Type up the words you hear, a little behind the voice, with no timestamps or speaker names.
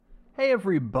Hey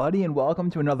everybody, and welcome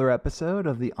to another episode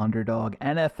of the Underdog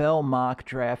NFL Mock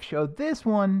Draft Show. This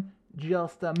one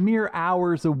just mere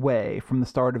hours away from the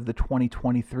start of the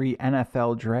 2023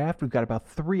 NFL Draft. We've got about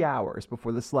 3 hours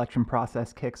before the selection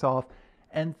process kicks off,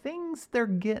 and they're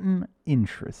getting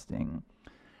interesting.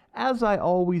 As I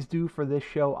always do for this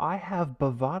show, I have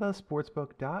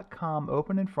bovadasportsbook.com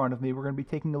open in front of me. We're going to be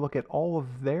taking a look at all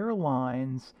of their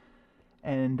lines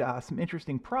and some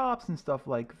interesting props and stuff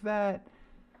like that.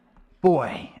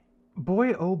 Boy,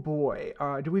 oh boy,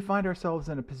 do we find ourselves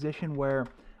in a position where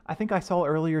I think I saw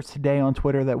earlier today on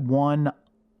Twitter that one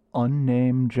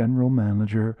unnamed general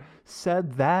manager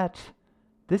said that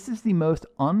this is the most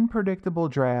unpredictable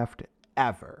draft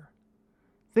ever.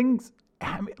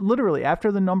 Literally,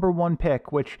 after the number one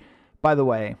pick, which, by the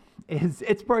way,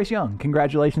 it's Bryce Young.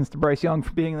 Congratulations to Bryce Young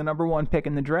for being the number one pick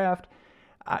in the draft.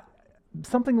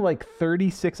 Something like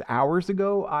 36 hours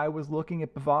ago, I was looking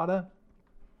at Bovada,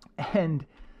 and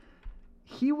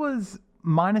he was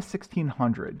minus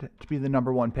 1,600 to be the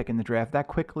number one pick in the draft. That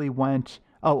quickly went,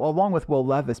 along with Will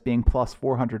Levis being plus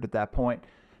 400 at that point,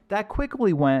 that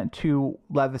quickly went to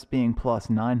Levis being plus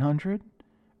 900.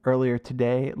 Earlier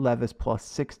today, Levis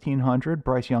plus 1,600,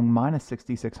 Bryce Young minus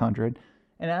 6,600.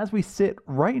 And as we sit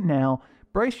right now,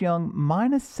 Bryce Young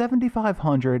minus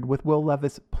 7,500 with Will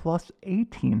Levis plus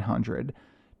 1,800.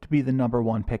 To be the number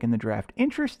one pick in the draft.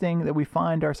 Interesting that we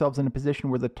find ourselves in a position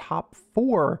where the top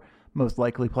four most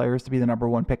likely players to be the number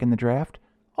one pick in the draft,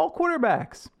 all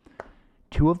quarterbacks.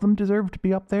 Two of them deserve to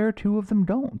be up there, two of them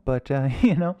don't. But,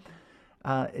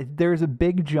 there's a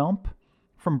big jump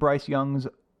from Bryce Young's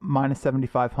minus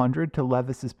 7,500 to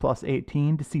Levis's plus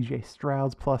 18 to CJ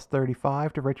Stroud's plus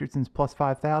 35 to Richardson's plus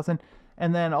 5,000,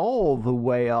 and then all the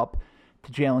way up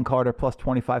to Jalen Carter plus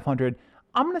 2,500.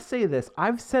 I'm going to say this.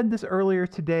 I've said this earlier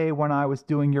today when I was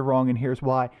doing You're Wrong, and here's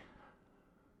why.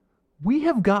 We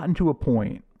have gotten to a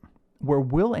point where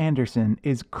Will Anderson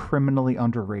is criminally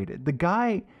underrated. The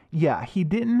guy, he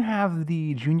didn't have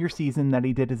the junior season that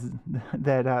he did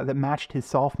that matched his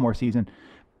sophomore season,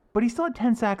 but he still had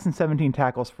 10 sacks and 17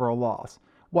 tackles for a loss,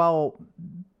 while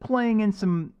playing in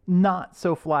some not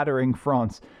so flattering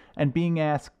fronts and being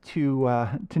asked to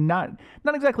not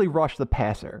exactly rush the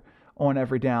passer on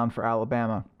every down for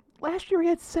Alabama. Last year he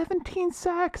had 17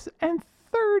 sacks and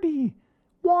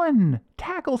 31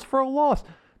 tackles for a loss.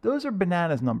 Those are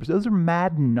bananas numbers. Those are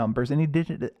Madden numbers, and he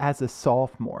did it as a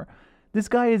sophomore. This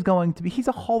guy is he's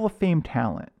a Hall of Fame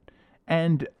talent,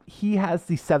 and he has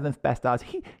the 7th best odds.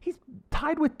 He's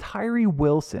tied with Tyree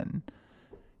Wilson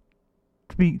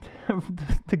to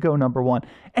go number one.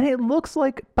 And it looks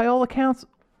like, by all accounts,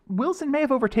 Wilson may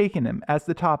have overtaken him as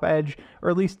the top edge, or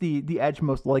at least the edge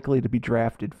most likely to be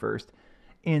drafted first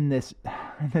in this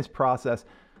process.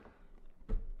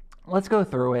 Let's go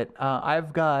through it.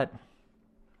 I've got,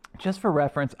 just for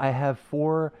reference, I have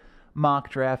 4 mock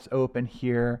drafts open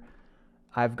here.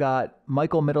 I've got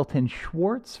Michael Middleton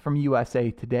Schwartz from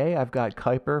USA Today. I've got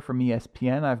Kuiper from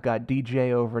ESPN. I've got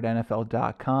DJ over at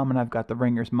NFL.com, and I've got the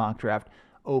Ringers mock draft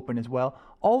open as well.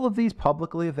 All of these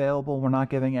publicly available. We're not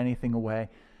giving anything away.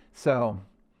 So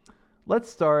let's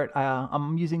start.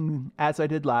 I'm using, as I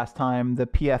did last time, the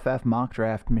PFF mock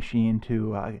draft machine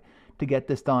to get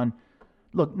this done.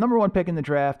 Look, number one pick in the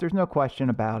draft, there's no question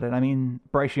about it. I mean,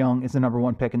 Bryce Young is the number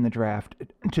one pick in the draft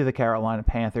to the Carolina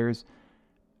Panthers.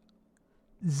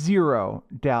 Zero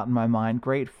doubt in my mind.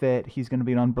 Great fit. He's going to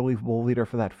be an unbelievable leader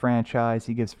for that franchise.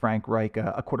 He gives Frank Reich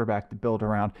a quarterback to build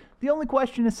around. The only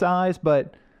question is size,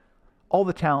 but all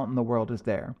the talent in the world is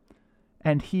there.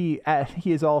 And he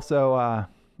is also,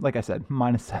 like I said,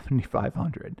 minus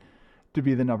 7,500 to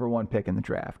be the number one pick in the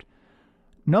draft.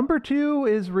 Number 2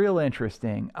 is real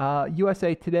interesting.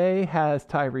 USA Today has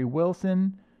Tyree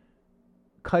Wilson.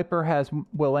 Kuiper has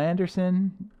Will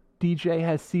Anderson. DJ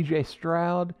has CJ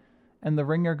Stroud. And the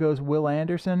Ringer goes Will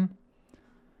Anderson.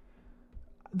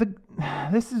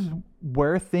 This is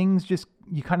where things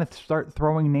you kind of start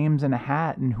throwing names in a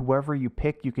hat, and whoever you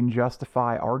pick, you can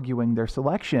justify arguing their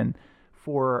selection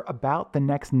for about the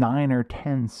next 9 or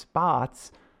 10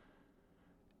 spots.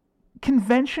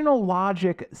 Conventional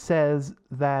logic says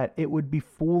that it would be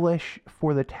foolish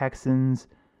for the Texans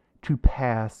to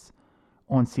pass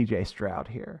on CJ Stroud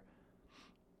here.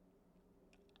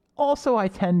 Also, I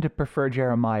tend to prefer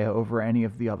Jeremiah over any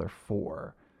of the other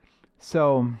 4.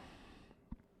 So,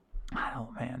 I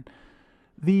don't know, man.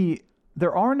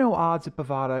 There are no odds at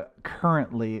Bovada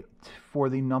currently for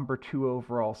the number 2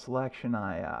 overall selection.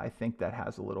 I think that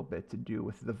has a little bit to do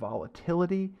with the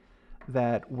volatility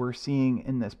that we're seeing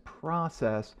in this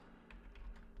process.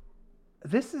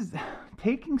 This is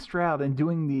taking Stroud and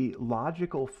doing the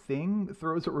logical thing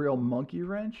throws a real monkey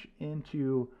wrench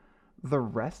into the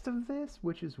rest of this,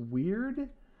 which is weird.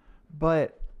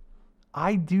 But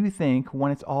I do think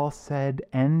when it's all said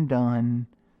and done,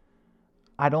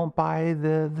 I don't buy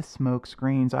the smoke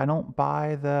screens. I don't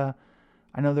buy the...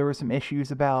 I know there were some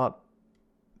issues about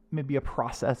maybe a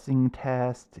processing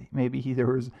test. Maybe he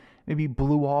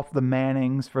blew off the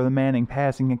Mannings for the Manning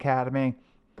Passing Academy.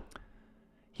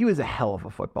 He was a hell of a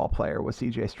football player, was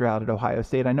C.J. Stroud at Ohio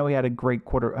State. I know he had a great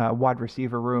wide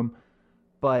receiver room,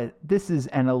 but this is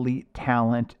an elite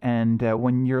talent. And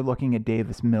when you're looking at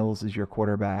Davis Mills as your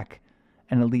quarterback,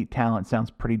 an elite talent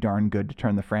sounds pretty darn good to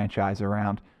turn the franchise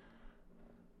around.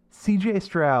 C.J.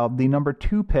 Stroud, the number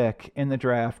 2 pick in the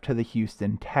draft to the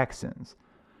Houston Texans.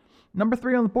 Number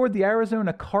 3 on the board, the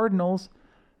Arizona Cardinals.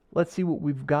 Let's see what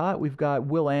we've got. We've got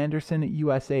Will Anderson at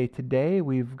USA Today.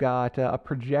 We've got a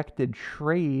projected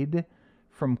trade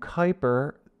from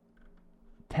Kuiper.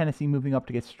 Tennessee moving up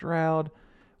to get Stroud.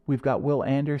 We've got Will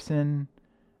Anderson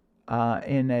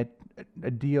in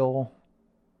a deal.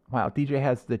 Wow, DJ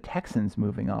has the Texans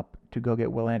moving up to go get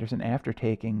Will Anderson after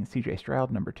taking CJ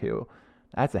Stroud, number 2.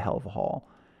 That's a hell of a haul.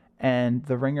 And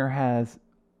the Ringer has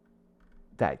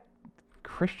that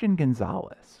Christian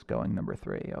Gonzalez going number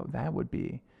 3. Oh, that would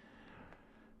be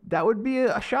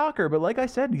a shocker. But like I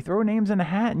said, you throw names in a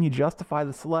hat and you justify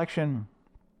the selection.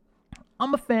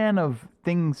 I'm a fan of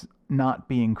things not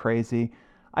being crazy.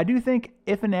 I do think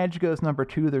if an edge goes number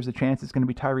 2, there's a chance it's going to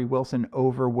be Tyree Wilson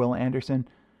over Will Anderson.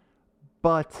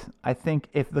 But I think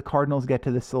if the Cardinals get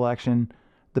to this selection,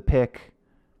 the pick,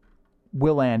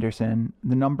 Will Anderson,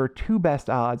 the number 2 best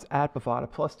odds at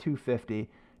Bovada, plus 250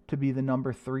 to be the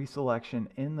number 3 selection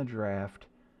in the draft.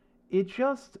 It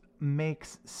just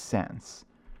makes sense.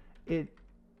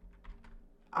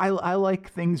 I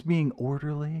like things being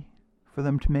orderly for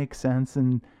them to make sense,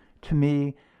 and to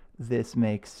me, this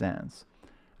makes sense.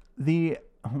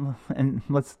 And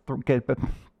let's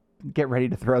get ready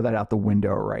to throw that out the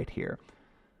window right here.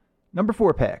 Number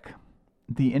 4 pick,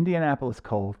 the Indianapolis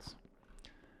Colts.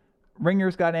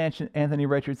 Ringer's got Anthony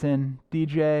Richardson,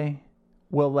 DJ,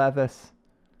 Will Levis,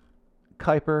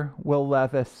 Kuiper, Will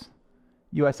Levis,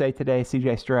 USA Today,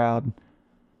 CJ Stroud.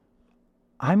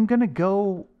 I'm going to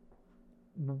go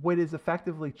what is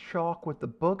effectively chalk with the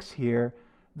books here.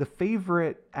 The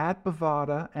favorite at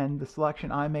Bovada and the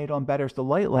selection I made on Bettor's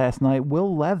Delight last night,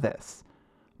 Will Levis,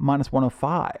 minus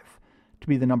 105 to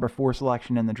be the number 4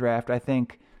 selection in the draft. I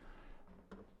think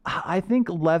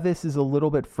Levis is a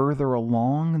little bit further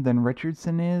along than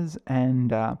Richardson is.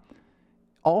 And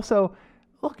also,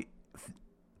 look,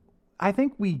 I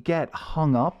think we get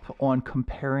hung up on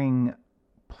comparing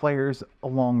players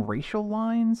along racial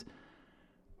lines.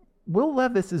 Will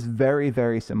Levis is very,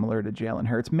 very similar to Jalen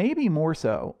Hurts, maybe more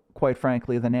so, quite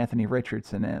frankly, than Anthony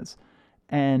Richardson is.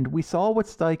 And we saw what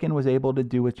Steichen was able to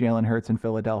do with Jalen Hurts in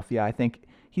Philadelphia. I think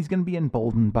he's going to be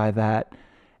emboldened by that.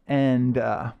 And,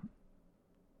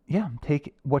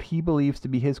 take what he believes to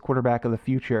be his quarterback of the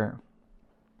future.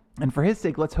 And for his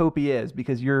sake, let's hope he is,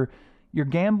 because you're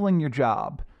gambling your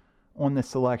job on this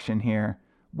selection here.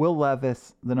 Will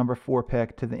Levis, the number 4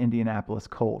 pick to the Indianapolis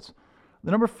Colts.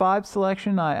 The number 5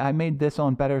 selection, I made this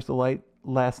on Bettor's Delight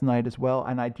last night as well,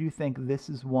 and I do think this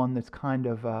is one that's kind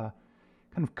of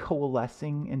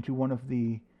coalescing into one of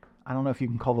the, I don't know if you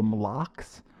can call them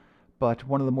locks, but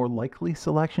one of the more likely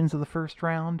selections of the first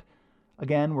round.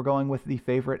 Again, we're going with the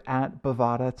favorite at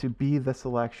Bovada to be the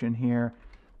selection here.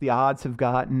 The odds have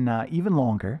gotten even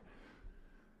longer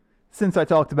since I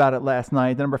talked about it last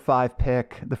night. The number 5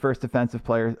 pick, the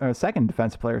second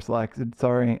defensive player selected,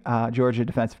 Georgia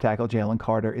defensive tackle Jalen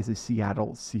Carter is a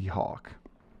Seattle Seahawk.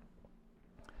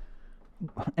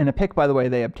 And a pick, by the way,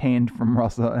 they obtained from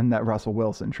Russell in that Russell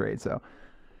Wilson trade. So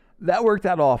that worked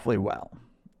out awfully well.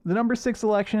 The number 6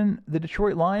 selection, the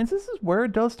Detroit Lions. This is where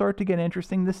it does start to get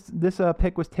interesting. This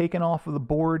pick was taken off of the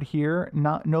board here,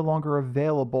 no longer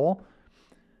available.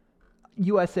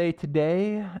 USA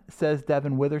Today says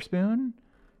Devin Witherspoon.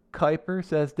 Kuiper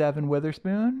says Devin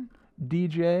Witherspoon.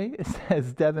 DJ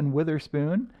says Devin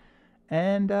Witherspoon.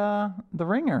 And the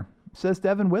Ringer says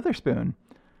Devin Witherspoon.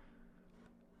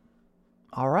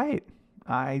 All right.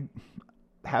 I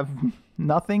have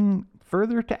nothing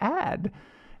further to add.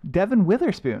 Devin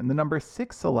Witherspoon, the number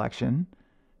 6 selection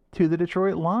to the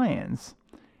Detroit Lions.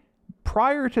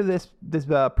 Prior to this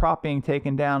prop being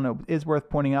taken down, it is worth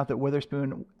pointing out that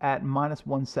Witherspoon at minus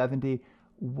 170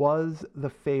 was the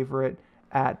favorite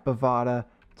at Bovada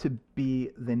to be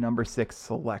the number 6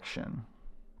 selection.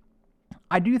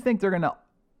 I do think they're going to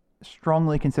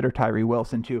strongly consider Tyree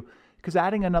Wilson too, because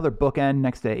adding another bookend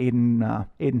next to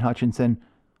Aiden Hutchinson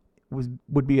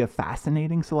would be a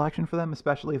fascinating selection for them,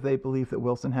 especially if they believe that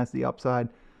Wilson has the upside.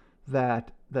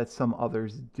 that some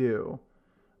others do.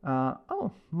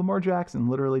 Lamar Jackson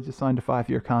literally just signed a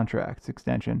 5-year contract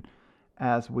extension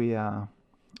as we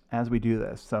do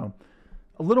this. So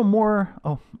a little more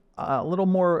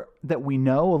that we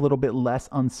know, a little bit less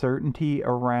uncertainty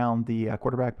around the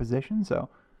quarterback position. So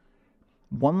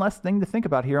one less thing to think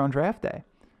about here on draft day.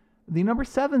 The number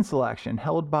 7 selection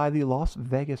held by the Las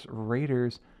Vegas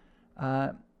Raiders.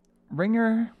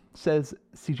 Ringer says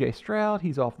CJ Stroud,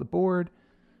 he's off the board.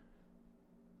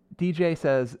 DJ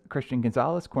says Christian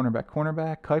Gonzalez,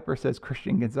 cornerback. Kuiper says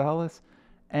Christian Gonzalez.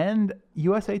 And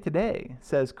USA Today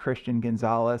says Christian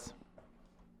Gonzalez.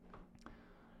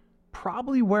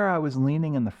 Probably where I was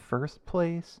leaning in the first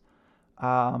place.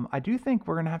 I do think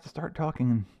we're going to have to start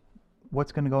talking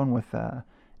what's going to go on with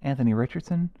Anthony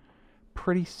Richardson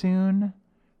pretty soon.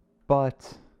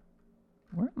 But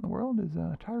where in the world is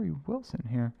Tyree Wilson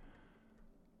here?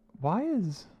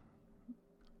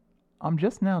 I'm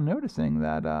just now noticing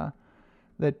that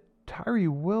Tyree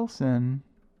Wilson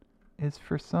is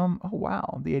for some... Oh,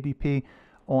 wow. The ADP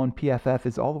on PFF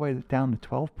is all the way down to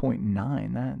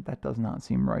 12.9. That does not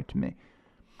seem right to me.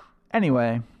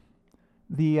 Anyway,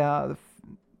 the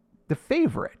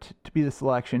favorite to be the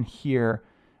selection here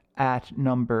at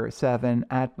number 7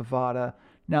 at Bovada.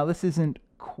 Now, this isn't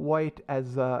quite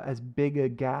as big a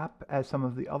gap as some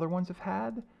of the other ones have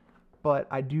had, but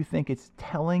I do think it's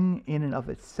telling in and of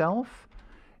itself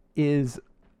is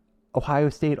Ohio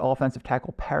State offensive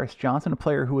tackle Paris Johnson, a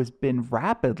player who has been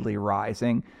rapidly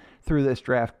rising through this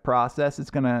draft process. It's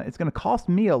gonna cost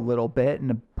me a little bit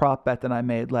in a prop bet that I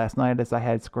made last night as I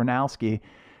had Skronowski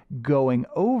going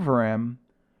over him,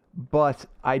 but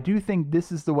I do think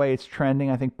this is the way it's trending.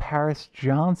 I think Paris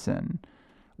Johnson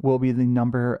will be the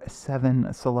number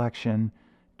 7 selection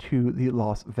to the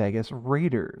Las Vegas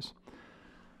Raiders.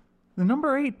 The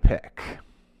number 8 pick,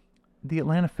 the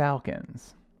Atlanta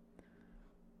Falcons.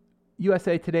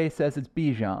 USA Today says it's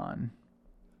Bijan.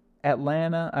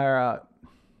 Kuiper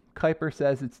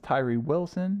says it's Tyree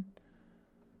Wilson.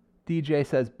 DJ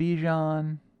says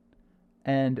Bijan.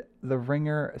 And the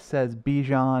Ringer says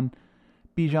Bijan.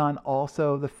 Bijan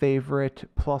also the favorite,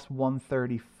 plus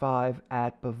 135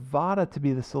 at Bovada to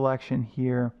be the selection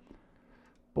here.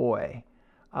 Boy,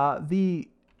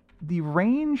 the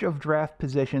range of draft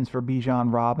positions for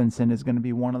Bijan Robinson is going to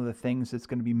be one of the things that's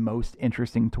going to be most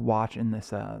interesting to watch in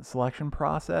this selection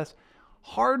process.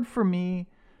 Hard for me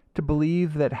to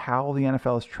believe that how the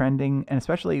NFL is trending, and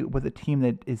especially with a team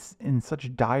that is in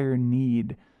such dire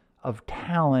need of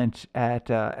talent at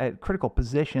critical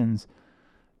positions,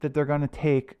 that they're going to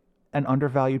take an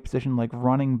undervalued position like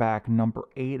running back number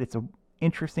 8. It's an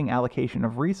interesting allocation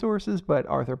of resources, but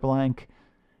Arthur Blank's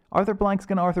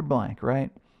going to Arthur Blank,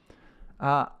 right?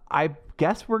 I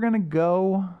guess we're going to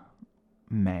go...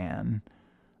 Man,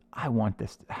 I want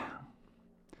this...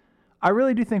 I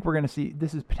really do think we're going to see...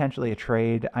 This is potentially a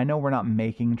trade. I know we're not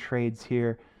making trades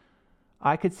here.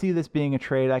 I could see this being a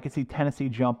trade. I could see Tennessee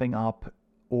jumping up,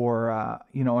 or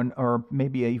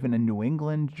maybe even a New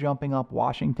England jumping up,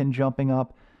 Washington jumping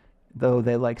up, though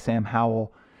they like Sam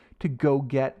Howell, to go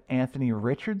get Anthony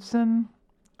Richardson.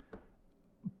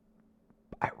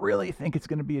 I really think it's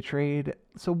going to be a trade.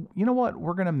 So, you know what?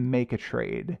 We're going to make a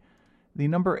trade. The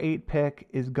number 8 pick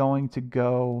is going to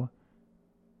go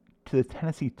to the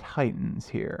Tennessee Titans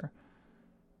here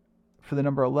for the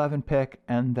number 11 pick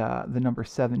and the number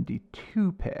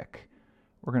 72 pick.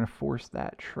 We're going to force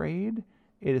that trade.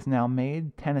 It is now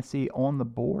made. Tennessee on the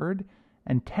board,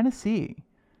 and Tennessee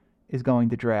is going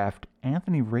to draft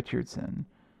Anthony Richardson,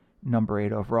 number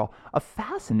 8 overall. A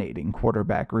fascinating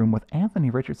quarterback room with Anthony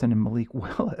Richardson and Malik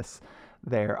Willis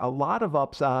there. A lot of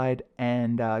upside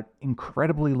and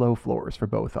incredibly low floors for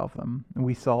both of them.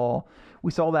 We saw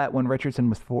that when Richardson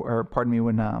was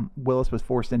when Willis was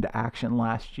forced into action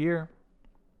last year.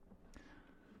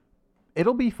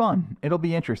 It'll be fun. It'll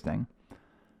be interesting.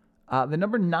 The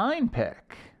number 9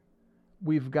 pick,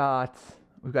 we've got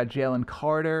Jalen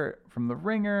Carter from the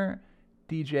Ringer.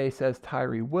 DJ says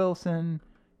Tyree Wilson.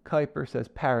 Kuiper says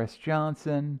Paris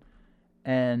Johnson,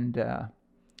 and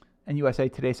USA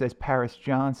Today says Paris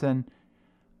Johnson.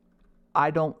 I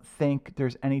don't think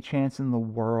there's any chance in the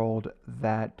world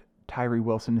that Tyree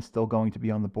Wilson is still going to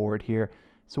be on the board here.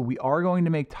 So we are going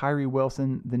to make Tyree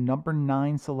Wilson the number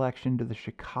 9 selection to the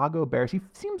Chicago Bears. He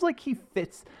seems like he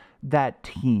fits that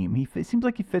team. He seems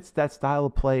like he fits that style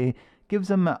of play. Gives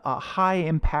him a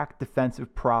high-impact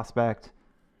defensive prospect.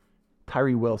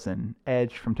 Tyree Wilson,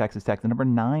 edge from Texas Tech, the number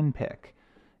 9 pick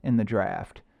in the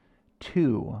draft,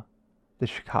 to the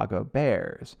Chicago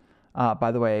Bears.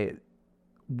 By the way,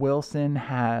 Wilson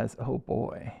has, oh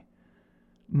boy,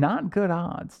 Not good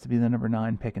odds to be the number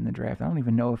 9 pick in the draft. I don't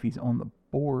even know if he's on the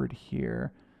board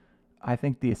here. I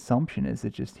think the assumption is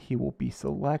that just he will be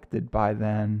selected by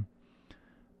then.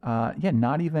 Yeah,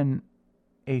 not even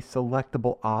a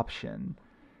selectable option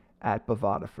at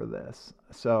Bovada for this.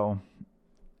 So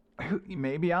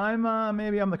maybe I'm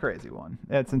the crazy one.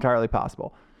 It's entirely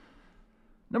possible.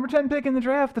 Number 10 pick in the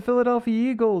draft, the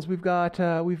Philadelphia Eagles. We've got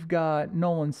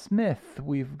Nolan Smith.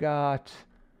 We've got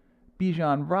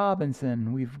Bijan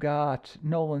Robinson. We've got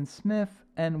Nolan Smith,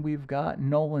 and we've got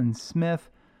Nolan Smith.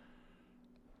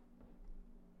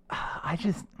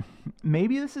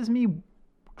 Maybe this is me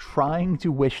trying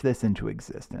to wish this into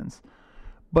existence,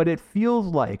 but it feels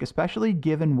like, especially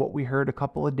given what we heard a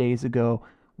couple of days ago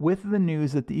with the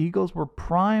news that the Eagles were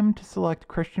primed to select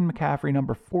Christian McCaffrey,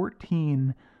 number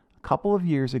 14, a couple of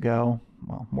years ago.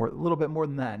 Well, a little bit more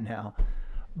than that now,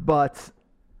 but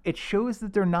it shows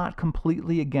that they're not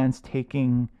completely against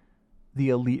taking the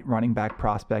elite running back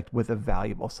prospect with a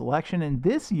valuable selection. And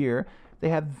this year, they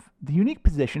have the unique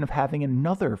position of having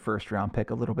another first-round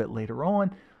pick a little bit later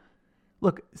on.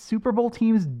 Look, Super Bowl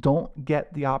teams don't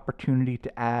get the opportunity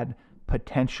to add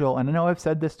potential. And I know I've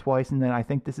said this twice, and then I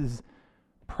think this is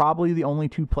probably the only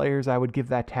 2 players I would give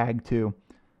that tag to.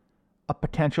 A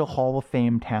potential Hall of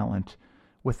Fame talent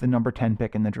with the number 10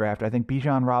 pick in the draft. I think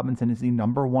Bijan Robinson is the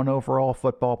number 1 overall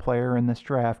football player in this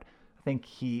draft. I think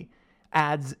he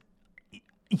adds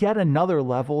yet another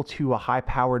level to a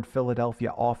high-powered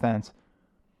Philadelphia offense.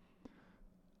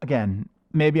 Again,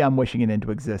 maybe I'm wishing it into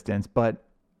existence, but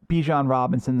Bijan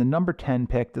Robinson, the number 10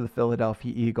 pick to the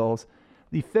Philadelphia Eagles,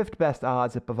 the 5th best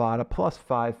odds at Bovada, plus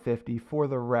 550 for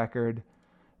the record.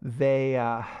 They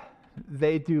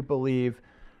do believe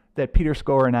that Peter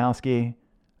Skoronowski,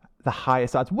 the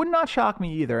highest odds, would not shock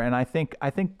me either. And I think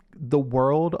the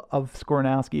world of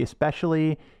Skoronowski,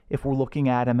 especially if we're looking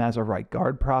at him as a right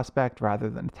guard prospect rather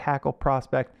than a tackle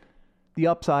prospect, the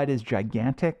upside is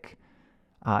gigantic.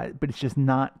 But it's just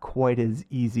not quite as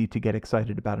easy to get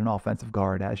excited about an offensive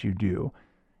guard as you do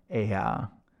a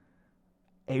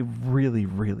really,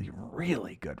 really,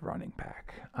 really good running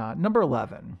back. Number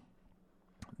 11,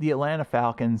 the Atlanta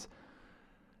Falcons,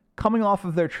 coming off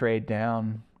of their trade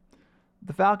down.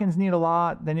 The Falcons need a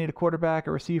lot. They need a quarterback,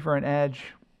 a receiver, an edge.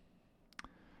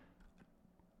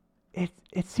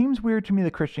 It seems weird to me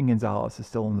that Christian Gonzalez is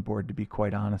still on the board, to be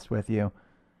quite honest with you.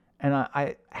 And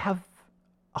I have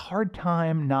a hard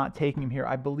time not taking him here.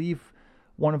 I believe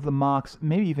one of the mocks,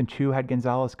 maybe even 2, had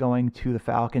Gonzalez going to the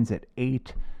Falcons at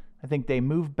 8. I think they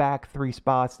move back 3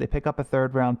 spots. They pick up a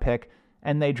 3rd-round pick,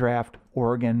 and they draft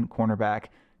Oregon cornerback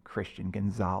Christian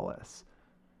Gonzalez.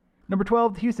 Number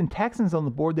 12, the Houston Texans on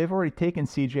the board. They've already taken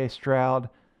C.J. Stroud.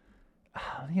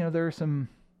 There's a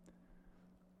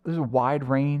wide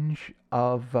range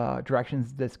of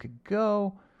directions this could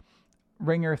go.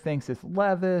 Ringer thinks it's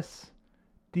Levis.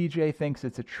 DJ thinks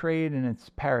it's a trade and it's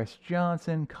Paris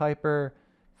Johnson. Kuiper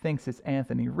thinks it's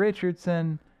Anthony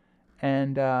Richardson.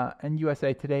 And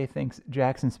USA Today thinks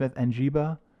Jackson Smith and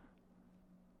Njigba.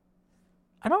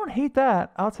 I don't hate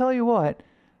that. I'll tell you what.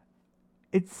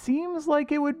 It seems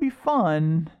like it would be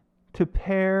fun to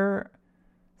pair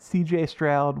CJ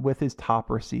Stroud with his top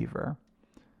receiver.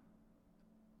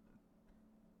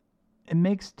 It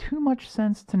makes too much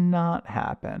sense to not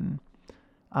happen.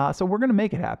 So we're going to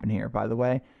make it happen here, by the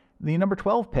way. The number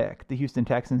 12 pick, the Houston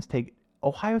Texans take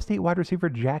Ohio State wide receiver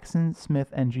Jackson Smith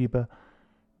and Njigba.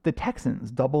 The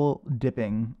Texans double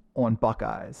dipping on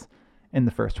Buckeyes in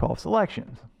the first 12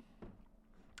 selections.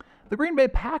 The Green Bay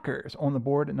Packers on the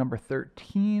board at number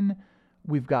 13.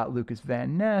 We've got Lucas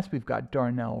Van Ness. We've got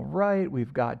Darnell Wright.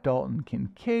 We've got Dalton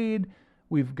Kincaid.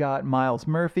 We've got Miles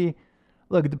Murphy.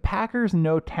 Look, the Packers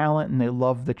know talent and they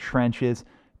love the trenches.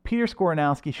 Peter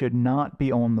Skoronowski should not be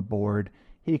on the board.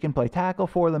 He can play tackle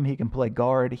for them. He can play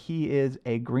guard. He is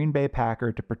a Green Bay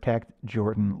Packer to protect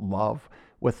Jordan Love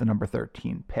with the number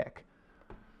 13 pick.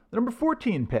 The number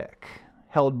 14 pick,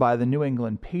 held by the New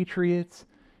England Patriots.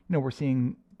 We're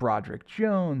seeing Broderick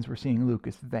Jones. We're seeing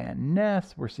Lucas Van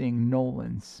Ness. We're seeing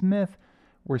Nolan Smith.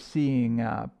 We're seeing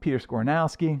Peter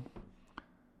Skoronowski.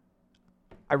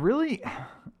 I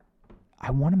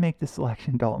want to make the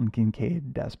selection Dalton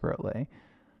Kincaid desperately,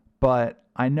 but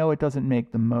I know it doesn't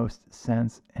make the most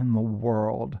sense in the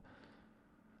world.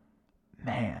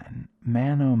 Man,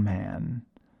 oh man.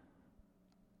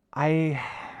 I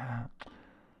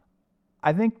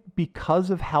think because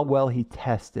of how well he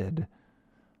tested,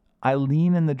 I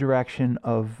lean in the direction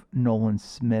of Nolan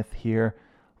Smith here.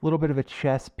 A little bit of a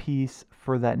chess piece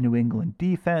for that New England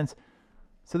defense.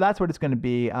 So that's what it's going to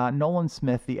be. Nolan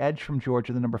Smith, the edge from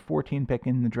Georgia, the number 14 pick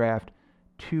in the draft,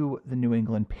 to the New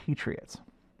England Patriots.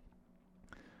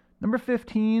 Number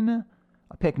 15,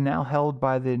 a pick now held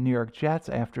by the New York Jets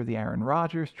after the Aaron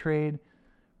Rodgers trade.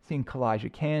 We're seeing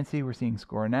Kalijah Kancey. We're seeing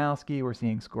Skoronowski. We're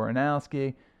seeing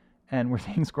Skoronowski. And we're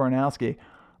seeing Skoronowski.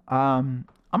 I'm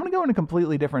going to go in a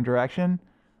completely different direction.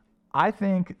 I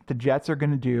think the Jets are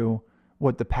going to do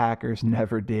what the Packers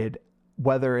never did,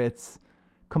 whether it's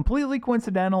completely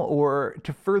coincidental or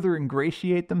to further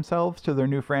ingratiate themselves to their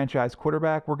new franchise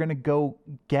quarterback. We're going to go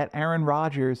get Aaron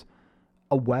Rodgers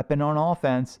a weapon on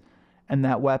offense, and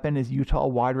that weapon is Utah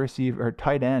wide receiver, or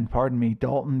tight end,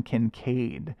 Dalton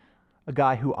Kincaid, a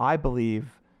guy who I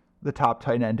believe the top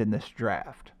tight end in this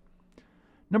draft.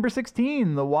 Number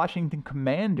 16, the Washington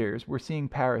Commanders. We're seeing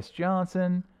Paris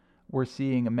Johnson. We're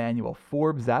seeing Emmanuel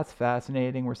Forbes. That's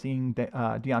fascinating. We're seeing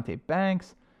Deonte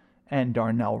Banks and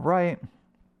Darnell Wright.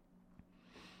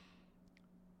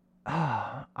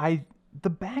 The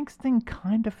Banks thing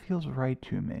kind of feels right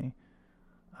to me.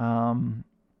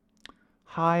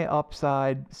 High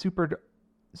upside, super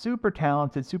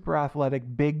talented, super athletic,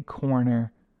 big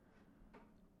corner.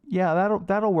 Yeah,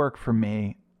 that'll work for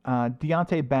me.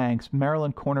 Deonte Banks,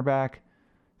 Maryland cornerback,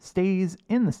 stays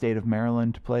in the state of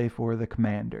Maryland to play for the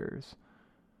Commanders.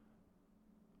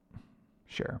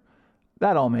 Sure.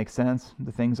 That all makes sense.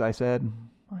 The things I said.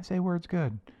 I say words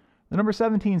good. The number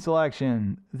 17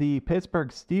 selection, the Pittsburgh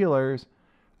Steelers.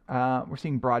 We're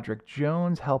seeing Broderick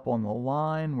Jones help on the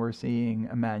line. We're seeing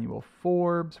Emmanuel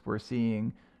Forbes. We're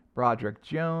seeing Broderick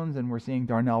Jones. And we're seeing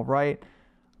Darnell Wright.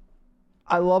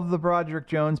 I love the Broderick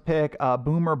Jones pick.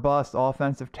 Boomer bust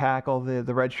offensive tackle, the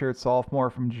redshirt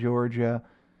sophomore from Georgia.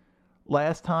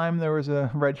 Last time there was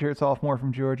a redshirt sophomore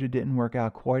from Georgia, didn't work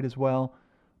out quite as well.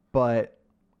 But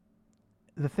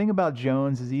the thing about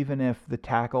Jones is even if the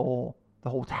whole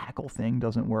tackle thing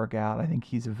doesn't work out, I think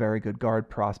he's a very good guard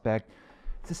prospect.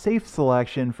 It's a safe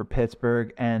selection for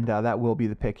Pittsburgh, and that will be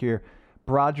the pick here.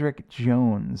 Broderick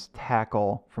Jones,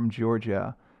 tackle from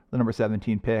Georgia, the number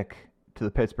 17 pick to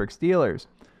the Pittsburgh Steelers.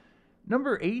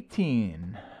 Number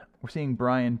 18, we're seeing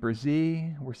Brian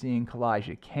Brzee. We're seeing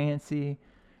Kalijah Kancey.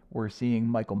 We're seeing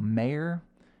Michael Mayer.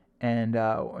 And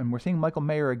we're seeing Michael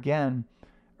Mayer again.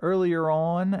 Earlier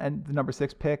on, and the number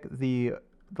 6 pick, the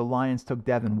Lions took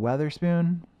Devin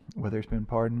Witherspoon,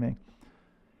 pardon me.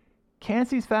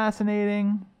 Kancey's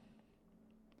fascinating.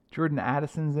 Jordan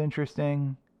Addison's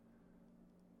interesting.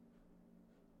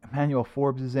 Emmanuel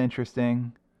Forbes is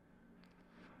interesting.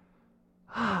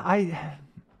 I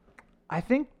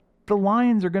think the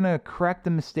Lions are going to correct the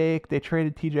mistake. They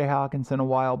traded TJ Hawkinson a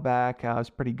while back. It was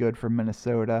pretty good for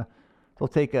Minnesota. They'll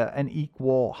take an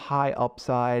equal high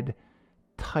upside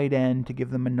tight end to give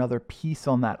them another piece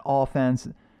on that offense.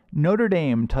 Notre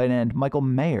Dame tight end Michael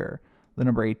Mayer, the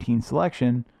number 18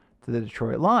 selection to the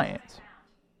Detroit Lions.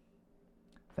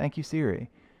 Thank you, Siri.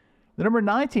 The number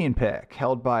 19 pick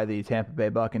held by the Tampa Bay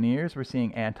Buccaneers. We're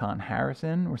seeing Anton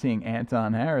Harrison. We're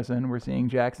seeing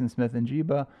Jackson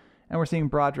Smith-Njigba. And we're seeing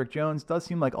Broderick Jones. Does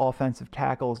seem like offensive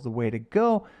tackle is the way to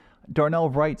go. Darnell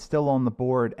Wright still on the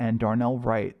board. And Darnell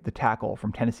Wright, the tackle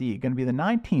from Tennessee, going to be the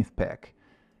 19th pick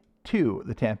to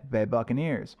the Tampa Bay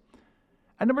Buccaneers.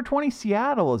 At number 20,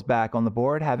 Seattle is back on the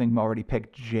board, having already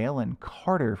picked Jalen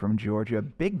Carter from Georgia.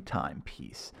 Big time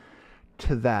piece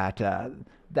to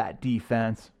that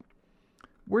defense.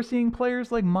 We're seeing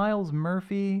players like Myles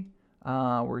Murphy.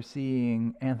 We're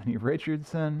seeing Anthony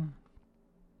Richardson.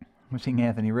 And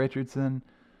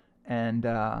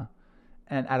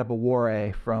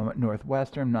Adebawore from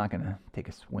Northwestern. I'm not going to take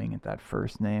a swing at that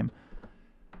first name.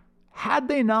 Had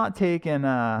they not taken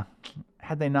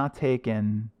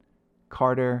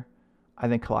Carter, I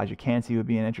think Kalijah Kancey would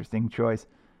be an interesting choice.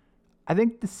 I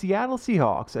think the Seattle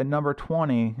Seahawks at number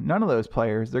 20, none of those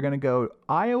players, they're going to go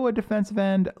Iowa defensive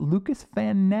end Lucas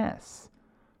Van Ness,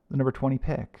 the number 20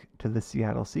 pick to the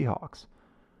Seattle Seahawks.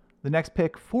 The next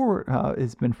pick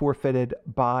has been forfeited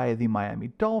by the Miami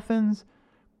Dolphins,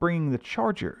 bringing the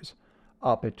Chargers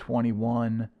up at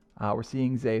 21. We're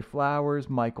seeing Zay Flowers,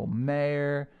 Michael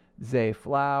Mayer, Zay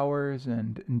Flowers,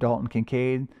 and Dalton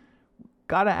Kincaid.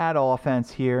 Got to add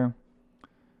offense here.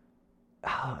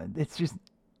 It's just,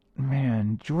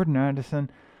 man, Jordan Addison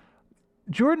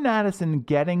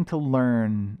getting to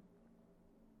learn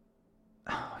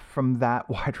from that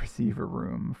wide receiver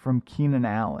room, from Keenan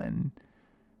Allen,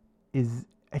 it's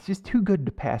just too good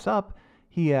to pass up.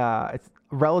 It's a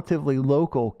relatively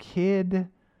local kid.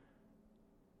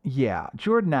 Yeah,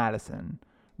 Jordan Addison,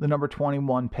 the number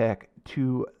 21 pick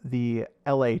to the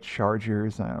LA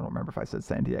Chargers. I don't remember if I said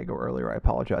San Diego earlier. I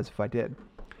apologize if I did.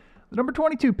 The number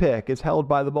 22 pick is held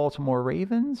by the Baltimore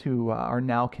Ravens, who are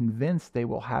now convinced they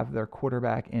will have their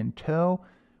quarterback in tow.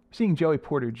 We're seeing Joey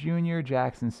Porter Jr.,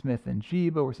 Jackson Smith and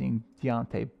Jiba. We're seeing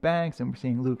Deonte Banks, and we're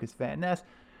seeing Lucas Van Ness.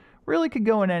 Really could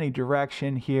go in any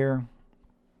direction here.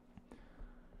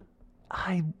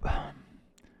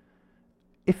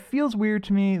 It feels weird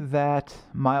to me that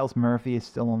Miles Murphy is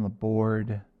still on the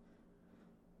board.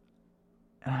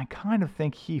 And I kind of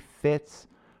think he fits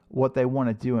what they want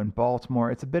to do in Baltimore.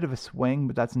 It's a bit of a swing,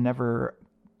 but that's never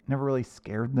really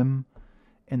scared them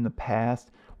in the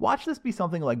past. Watch this be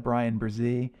something like Brian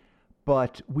Brzee,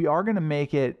 but we are going to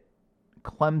make it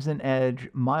Clemson edge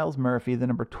Miles Murphy, the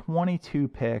number 22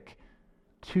 pick,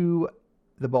 to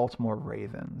the Baltimore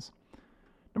Ravens.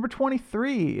 Number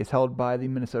 23 is held by the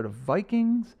Minnesota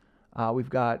Vikings. We've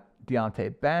got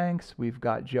Deonte Banks, we've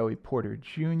got Joey Porter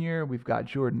Jr., we've got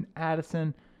Jordan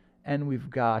Addison, and we've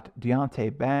got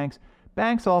Deonte Banks.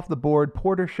 Banks off the board.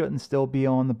 Porter shouldn't still be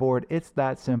on the board. It's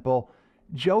that simple.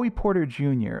 Joey Porter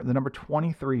Jr., the number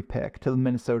 23 pick to the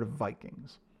Minnesota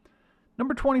Vikings.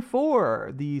 Number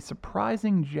 24, the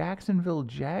surprising Jacksonville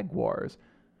Jaguars.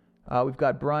 We've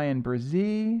got Brian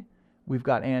Brzee. We've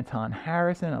got Anton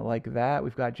Harrison. I like that.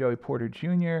 We've got Joey Porter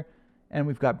Jr. And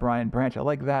we've got Brian Branch. I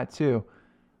like that too.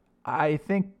 I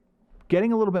think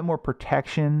getting a little bit more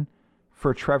protection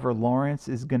for Trevor Lawrence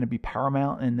is going to be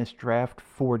paramount in this draft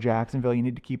for Jacksonville. You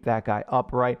need to keep that guy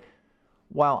upright.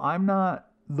 While I'm not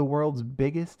the world's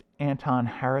biggest Anton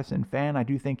Harrison fan, I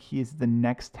do think he's the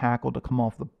next tackle to come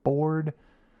off the board.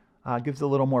 Gives a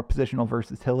little more positional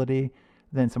versatility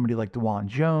than somebody like DeJuan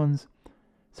Jones.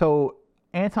 So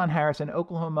Anton Harrison,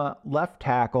 Oklahoma left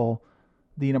tackle,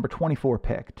 the number 24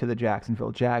 pick to the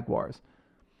Jacksonville Jaguars.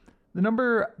 The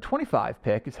number 25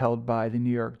 pick is held by the New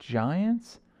York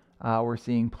Giants. We're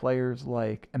seeing players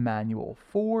like Emmanuel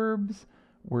Forbes.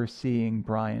 We're seeing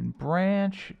Brian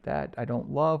Branch, that I don't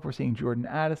love. We're seeing Jordan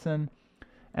Addison.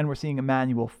 And we're seeing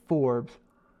Emmanuel Forbes.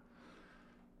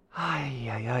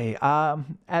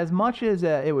 As much as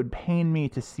it would pain me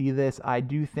to see this, I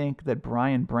do think that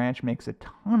Brian Branch makes a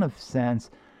ton of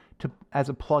sense as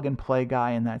a plug-and-play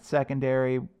guy in that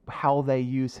secondary. How they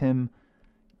use him,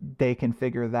 they can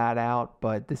figure that out.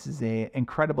 But this is an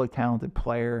incredibly talented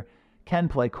player. Can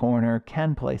play corner,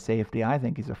 can play safety. I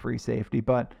think he's a free safety.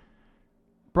 But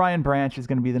Brian Branch is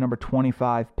going to be the number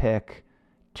 25 pick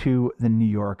to the New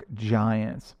York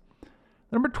Giants.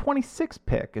 The number 26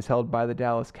 pick is held by the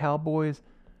Dallas Cowboys.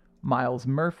 Miles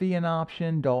Murphy an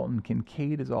option. Dalton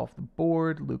Kincaid is off the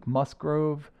board. Luke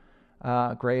Musgrave,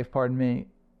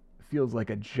 feels like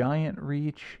a giant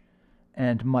reach.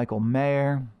 And Michael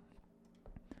Mayer.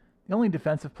 The only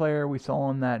defensive player we saw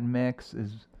in that mix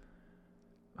is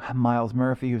Miles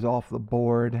Murphy, who's off the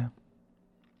board.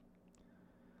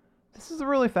 This is a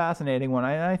really fascinating one.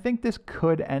 I think this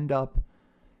could end up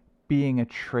being a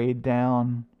trade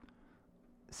down.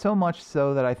 So much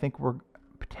so that I think we're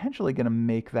potentially going to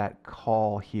make that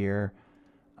call here.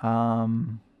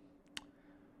 Dallas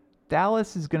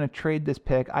is going to trade this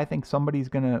pick. I think somebody's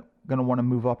going to want to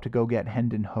move up to go get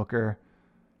Hendon Hooker.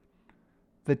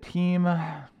 The team,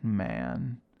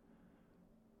 man,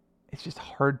 it's just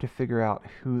hard to figure out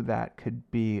who that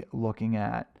could be looking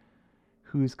at.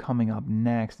 Who's coming up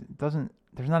next? There's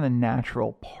not a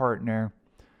natural partner.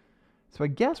 So I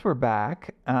guess we're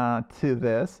back to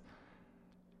this.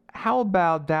 How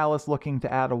about Dallas looking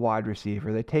to add a wide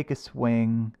receiver? They take a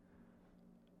swing.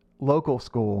 Local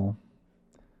school.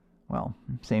 Well,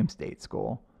 same state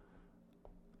school.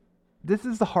 This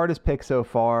is the hardest pick so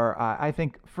far. I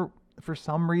think for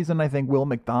some reason, I think Will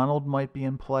McDonald might be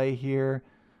in play here.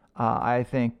 I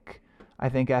think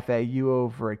FAU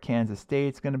over at Kansas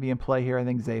State is going to be in play here. I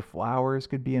think Zay Flowers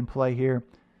could be in play here.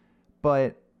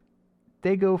 But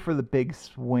they go for the big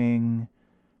swing,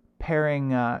 pairing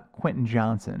Quentin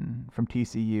Johnson from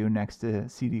TCU next to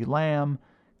CeeDee Lamb.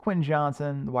 Quentin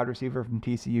Johnson, the wide receiver from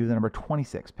TCU, the number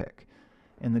 26 pick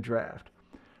in the draft.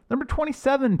 Number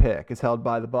 27 pick is held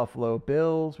by the Buffalo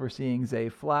Bills. We're seeing Zay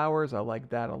Flowers. I like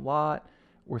that a lot.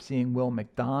 We're seeing Will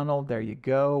McDonald. There you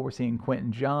go. We're seeing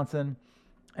Quentin Johnson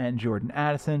and Jordan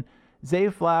Addison. Zay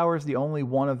Flowers, the only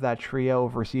one of that trio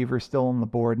of receivers still on the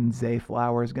board, and Zay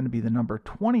Flowers is going to be the number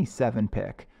 27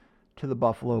 pick to the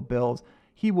Buffalo Bills.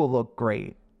 He will look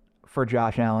great for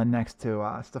Josh Allen next to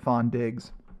Stephon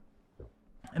Diggs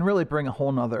and really bring a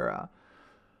whole nother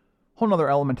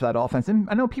element to that offense. And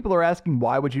I know people are asking,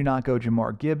 why would you not go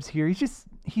Jahmyr Gibbs here?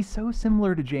 He's so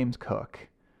similar to James Cook.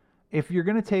 If you're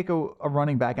going to take a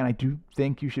running back, and I do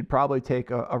think you should probably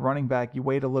take a running back, you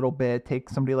wait a little bit, take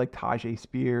somebody like Tajay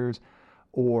Spears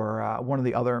or one of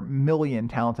the other million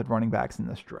talented running backs in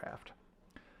this draft.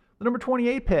 The number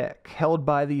 28 pick, held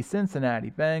by the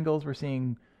Cincinnati Bengals. We're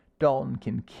seeing Dalton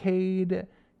Kincaid,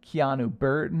 Keanu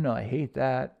Burton, I hate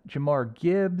that. Jamar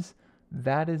Gibbs,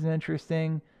 that is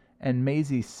interesting. And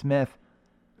Maisie Smith.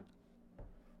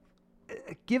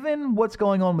 Given what's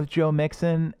going on with Joe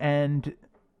Mixon, and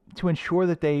to ensure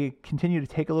that they continue to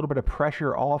take a little bit of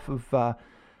pressure off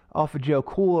of Joe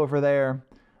Cool over there,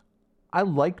 I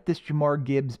like this Jamar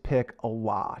Gibbs pick a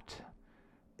lot.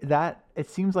 That it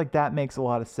seems like that makes a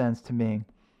lot of sense to me.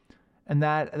 And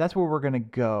that's where we're going to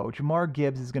go. Jamar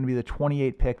Gibbs is going to be the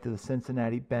 28th pick to the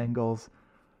Cincinnati Bengals,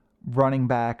 running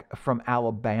back from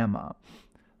Alabama.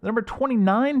 The number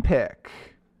 29 pick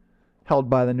held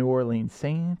by the New Orleans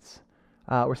Saints.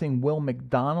 We're seeing Will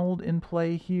McDonald in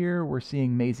play here. We're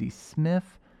seeing Maisie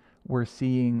Smith. We're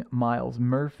seeing Miles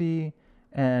Murphy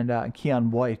and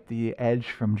Keon White, the edge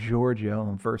from Georgia,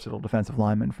 a versatile defensive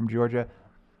lineman from Georgia.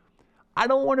 I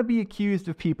don't want to be accused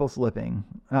of people slipping,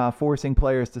 forcing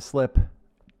players to slip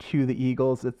to the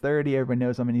Eagles at 30. Everybody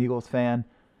knows I'm an Eagles fan.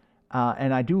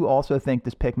 And I do also think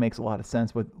this pick makes a lot of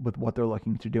sense with what they're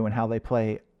looking to do and how they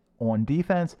play on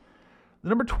defense. The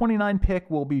number 29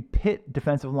 pick will be Pitt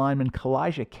defensive lineman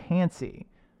Kalijah Kancey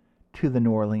to the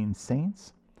New Orleans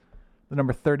Saints. The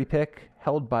number 30 pick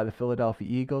held by the Philadelphia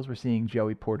Eagles. We're seeing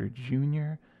Joey Porter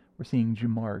Jr. We're seeing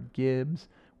Jamar Gibbs.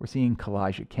 We're seeing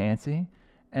Kalijah Kancey.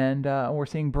 And we're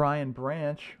seeing Brian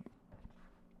Branch.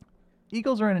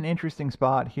 Eagles are in an interesting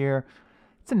spot here.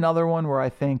 It's another one where I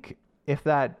think if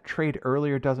that trade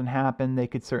earlier doesn't happen, they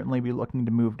could certainly be looking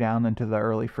to move down into the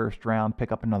early first round,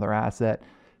 pick up another asset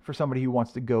for somebody who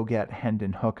wants to go get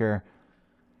Hendon Hooker.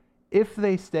 If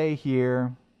they stay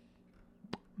here,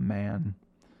 man,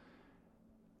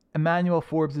 Emmanuel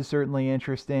Forbes is certainly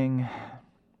interesting.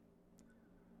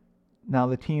 Now,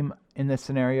 the team in this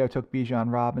scenario took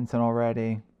Bijan Robinson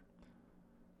already.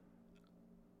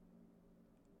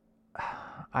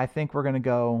 I think we're going to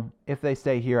go, if they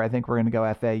stay here, I think we're going to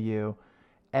go FAU.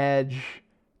 Edge,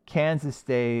 Kansas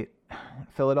State,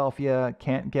 Philadelphia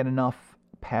can't get enough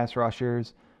pass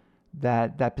rushers.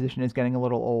 That position is getting a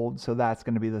little old, so that's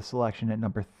going to be the selection at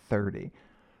number 30.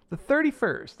 The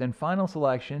 31st and final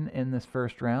selection in this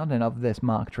first round and of this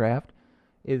mock draft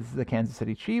is the Kansas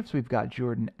City Chiefs. We've got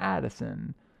Jordan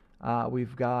Addison.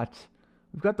 We've got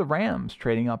the Rams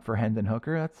trading up for Hendon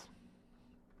Hooker. That's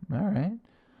all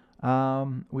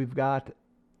right. We've got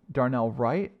Darnell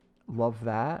Wright. Love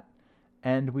that.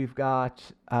 And we've got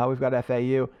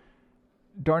FAU.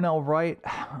 Darnell Wright,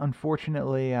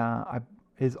 unfortunately,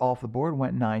 is off the board.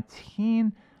 Went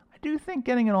 19. I do think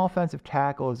getting an offensive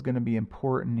tackle is going to be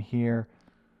important here.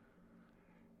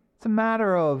 It's a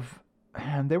matter of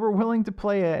they were willing to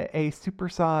play a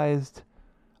supersized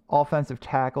offensive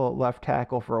tackle, left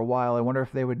tackle for a while. I wonder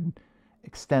if they would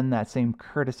extend that same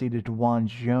courtesy to DeJuan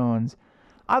Jones.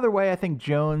 Either way, I think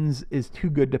Jones is too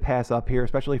good to pass up here,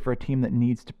 especially for a team that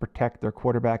needs to protect their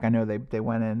quarterback. I know they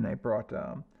went in, they brought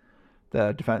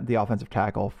the offensive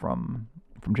tackle from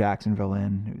Jacksonville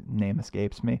in, whose name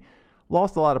escapes me.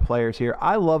 Lost a lot of players here.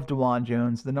 I love DeJuan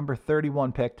Jones, the number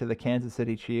 31 pick to the Kansas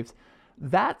City Chiefs.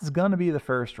 That's going to be the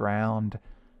first round.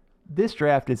 This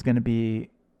draft is going to be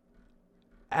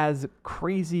as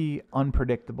crazy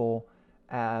unpredictable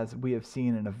as we have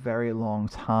seen in a very long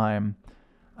time.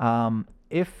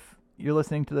 If you're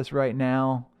listening to this right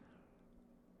now,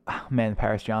 man,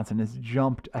 Paris Johnson has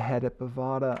jumped ahead at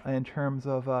Bovada in terms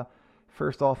of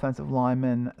first offensive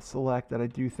lineman selected. I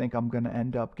do think I'm going to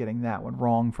end up getting that one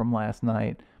wrong from last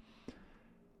night.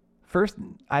 First,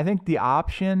 I think the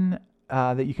option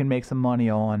that you can make some money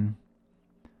on,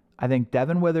 I think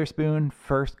Devin Witherspoon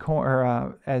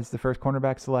as the first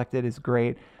cornerback selected is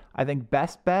great. I think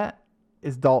best bet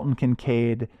is Dalton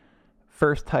Kincaid,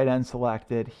 first tight end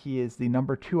selected. He is the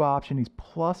number 2 option. He's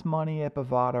plus money at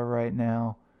Bovada right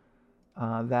now.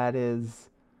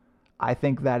 I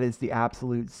think that is the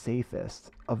absolute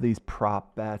safest of these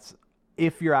prop bets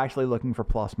if you're actually looking for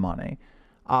plus money.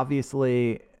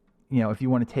 Obviously, if you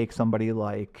want to take somebody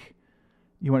like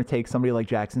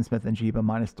Jackson Smith and Jiba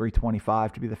minus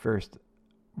 325 to be the first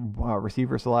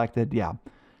receiver selected, yeah,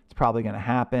 it's probably going to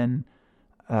happen.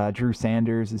 Drew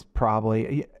Sanders is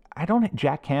probably,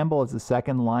 Jack Campbell is the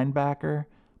second linebacker,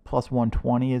 plus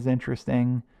 120 is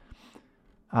interesting.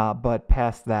 But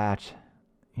past that,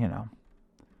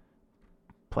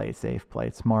 play it safe, play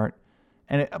it smart.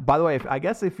 And by the way, I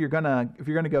guess if you're gonna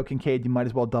go Kincaid, you might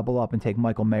as well double up and take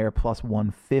Michael Mayer plus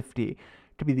 150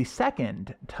 to be the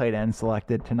second tight end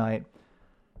selected tonight.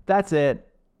 That's it.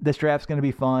 This draft's going to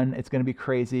be fun. It's going to be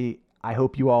crazy. I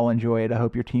hope you all enjoy it. I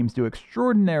hope your teams do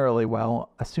extraordinarily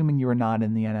well, assuming you are not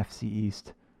in the NFC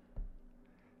East.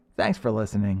 Thanks for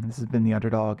listening. This has been the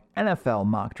Underdog NFL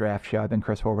Mock Draft Show. I've been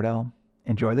Chris Horwedel.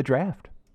 Enjoy the draft.